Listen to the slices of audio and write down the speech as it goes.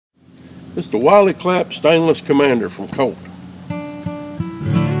It's the Wiley Clapp Stainless Commander from Colt.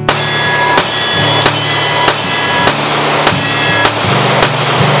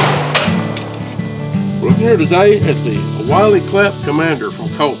 We're looking here today at the Wiley Clapp Commander from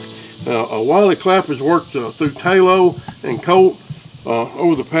Colt. Now, Wiley Clapp has worked through Talo and Colt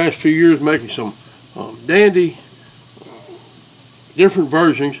over the past few years, making some dandy different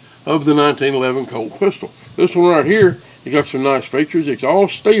versions of the 1911 Colt pistol. This one right here, you got some nice features. It's all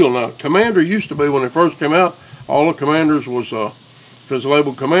steel. Now, Commander used to be, when it first came out, all the Commanders was, if it's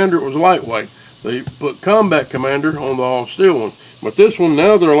labeled Commander, it was lightweight. They put Combat Commander on the all steel one. But this one,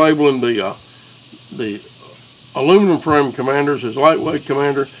 now they're labeling the aluminum frame Commanders as lightweight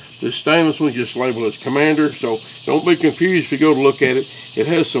Commander. This stainless one is just labeled as Commander, so don't be confused if you go to look at it. It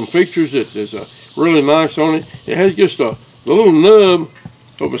has some features that is really nice on it. It has just the little nub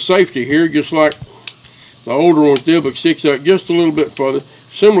of a safety here, just like the older ones did, but sticks out just a little bit further,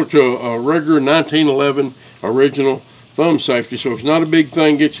 similar to a regular 1911 original thumb safety. So it's not a big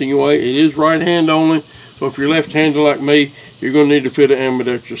thing, gets in your way. It is right hand only, so if you're left-handed like me, you're going to need to fit an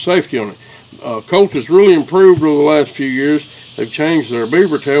ambidextrous safety on it. Colt has really improved over the last few years. They've changed their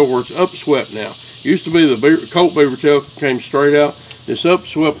beaver tail where it's upswept now. Used to be the Colt beaver tail came straight out. This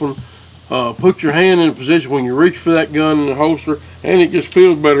upswept one, put your hand in a position when you reach for that gun in the holster, and it just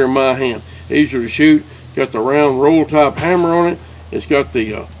feels better in my hand. Easier to shoot. Got the round roll type hammer on it. It's got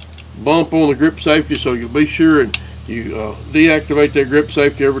the bump on the grip safety, so you'll be sure and you deactivate that grip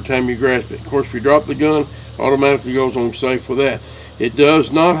safety every time you grasp it. Of course, if you drop the gun, automatically goes on safe with that. It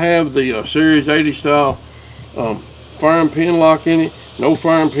does not have the Series 80 style firing pin lock in it. No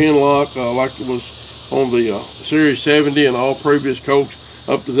firing pin lock like it was on the Series 70 and all previous Colts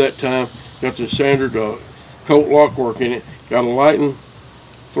up to that time. Got the standard Colt lock work in it. Got a Lightning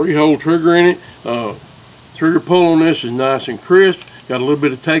 3-hole trigger in it. Trigger pull on this is nice and crisp. Got a little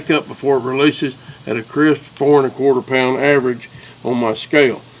bit of take up before it releases at a crisp 4 1/4 pound average on my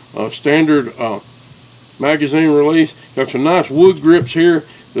scale. Standard magazine release. Got some nice wood grips here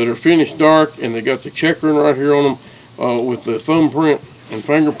that are finished dark, and they got the checkering right here on them with the thumbprint and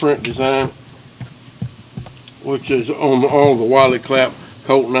fingerprint design, which is on all the Wiley Clapp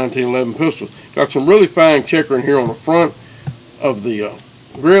Colt 1911 pistols. Got some really fine checkering here on the front of the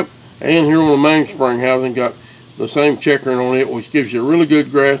grip, and here on the mainspring housing got the same checkering on it, which gives you a really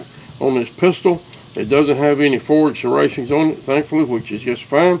good grasp on this pistol. It doesn't have any forward serrations on it, thankfully, which is just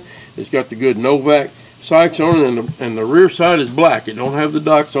fine. It's got the good Novak sights on it, and the rear side is black. It don't have the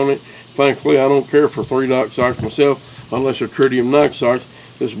docks on it. Thankfully, I don't care for 3-dock sights myself, unless they're tritium night sights.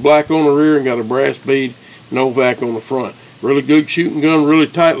 It's black on the rear and got a brass bead Novak on the front. Really good shooting gun, really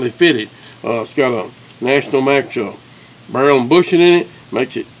tightly fitted. It's got a National Match barrel and bushing in it.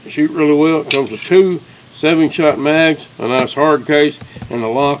 Makes it shoot really well. It comes with 2 7-shot mags, a nice hard case, and a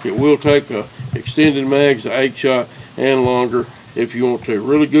lock. It will take extended mags to 8-shot and longer if you want to.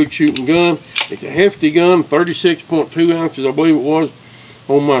 Really good shooting gun. It's a hefty gun, 36.2 ounces, I believe it was,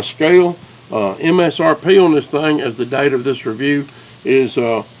 on my scale. MSRP on this thing, as the date of this review, is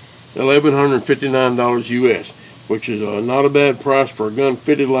 $1,159 US, which is not a bad price for a gun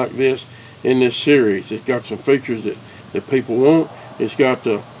fitted like this in this series. It's got some features that people want. It's got,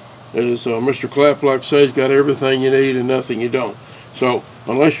 as Mr. Clapp like says, got everything you need and nothing you don't. So,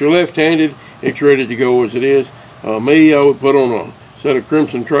 unless you're left-handed, it's ready to go as it is. Me, I would put on a set of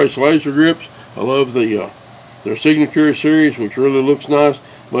Crimson Trace laser grips. I love their Signature series, which really looks nice,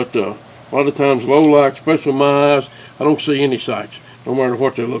 but a lot of times low light, especially my eyes, I don't see any sights, no matter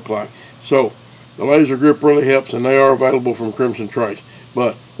what they look like. So, the laser grip really helps, and they are available from Crimson Trace.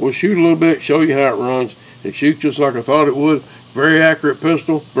 But we'll shoot a little bit, show you how it runs. It shoots just like I thought it would. Very accurate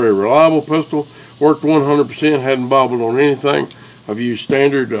pistol, very reliable pistol. Worked 100%, hadn't bobbled on anything. I've used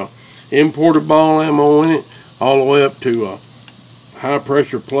standard imported ball ammo in it, all the way up to high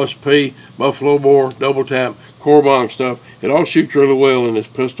pressure plus P, buffalo bore, double tap, Corbon stuff. It all shoots really well in this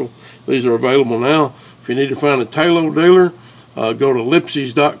pistol. These are available now. If you need to find a Talo dealer, go to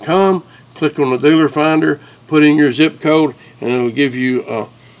lipsies.com, click on the dealer finder, put in your zip code, and it'll give you a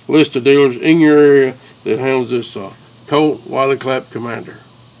list of dealers in your area that handles this Colt Wiley Clapp Commander.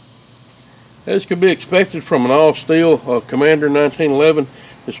 As could be expected from an all-steel Commander 1911,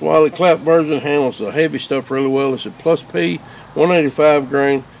 this Wiley Clapp version handles the heavy stuff really well. It's a plus P, 185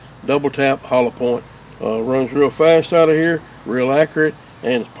 grain, double tap, hollow point. Runs real fast out of here, real accurate,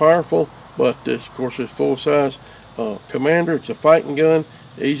 and it's powerful. But this, of course, is full-size Commander. It's a fighting gun,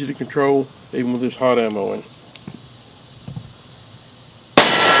 easy to control, even with this hot ammo in it.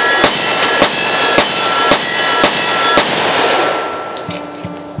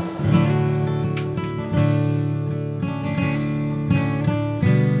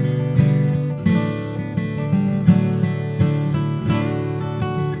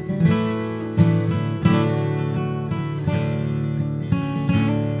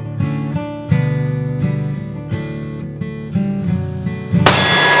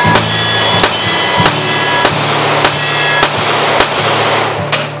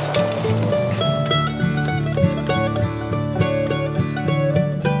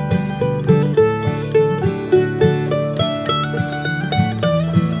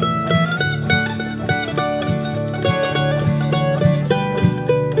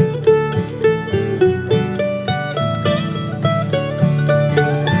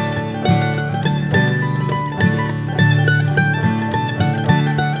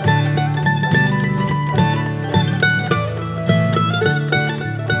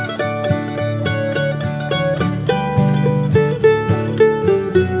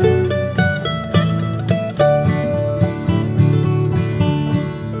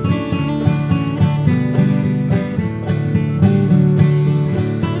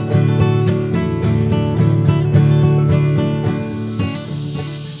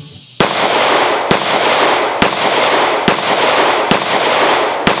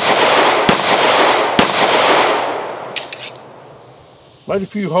 Made a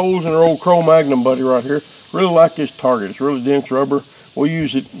few holes in our old Cro-Magnon buddy right here. Really like this target. It's really dense rubber. We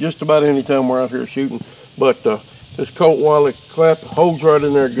use it just about any time we're out here shooting. But this Colt Wiley Clapp holds right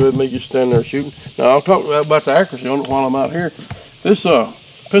in there good. Me just standing there shooting. Now I'll talk about the accuracy on it while I'm out here. This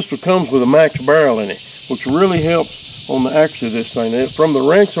pistol comes with a max barrel in it, which really helps on the accuracy of this thing. From the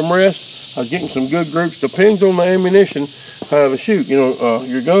ransom rest, I was getting some good groups. Depends on the ammunition how to shoot. You know,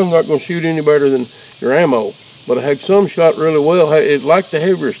 your gun's not going to shoot any better than your ammo. But I had some shot really well. It liked the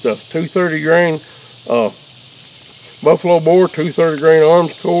heavier stuff. 230 grain buffalo bore, 230 grain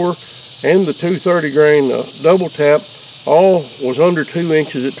arms core, and the 230 grain double tap. All was under 2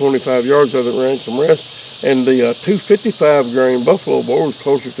 inches at 25 yards of the ransom rest. And the 255 grain buffalo bore was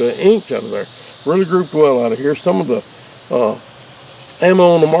closer to 1 inch out of there. Really grouped well out of here. Some of the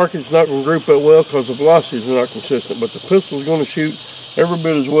ammo on the market is not going to group that well because the velocity is not consistent, but the pistol is going to shoot every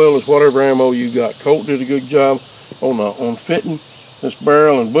bit as well as whatever ammo you got. Colt did a good job on fitting this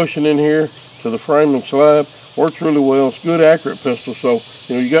barrel and bushing in here to the frame and slab. Works really well. It's a good, accurate pistol, so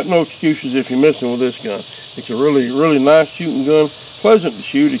you know you got no excuses if you're messing with this gun. It's a really nice shooting gun, pleasant to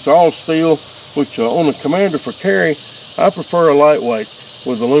shoot. It's all steel, which on the Commander for carry, I prefer a lightweight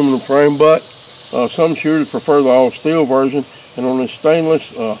with aluminum frame, but some shooters prefer the all steel version. And on this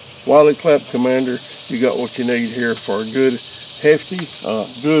stainless Wiley Clapp Commander, you got what you need here for a good, hefty,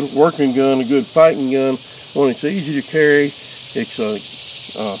 good working gun, a good fighting gun. One that's easy to carry. It's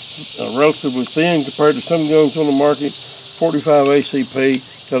relatively thin compared to some guns on the market. 45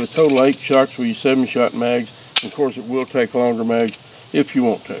 ACP, got a total of 8 shots with your 7-shot mags. And of course, it will take longer mags if you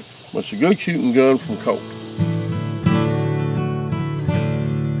want to. But it's a good shooting gun from Colt.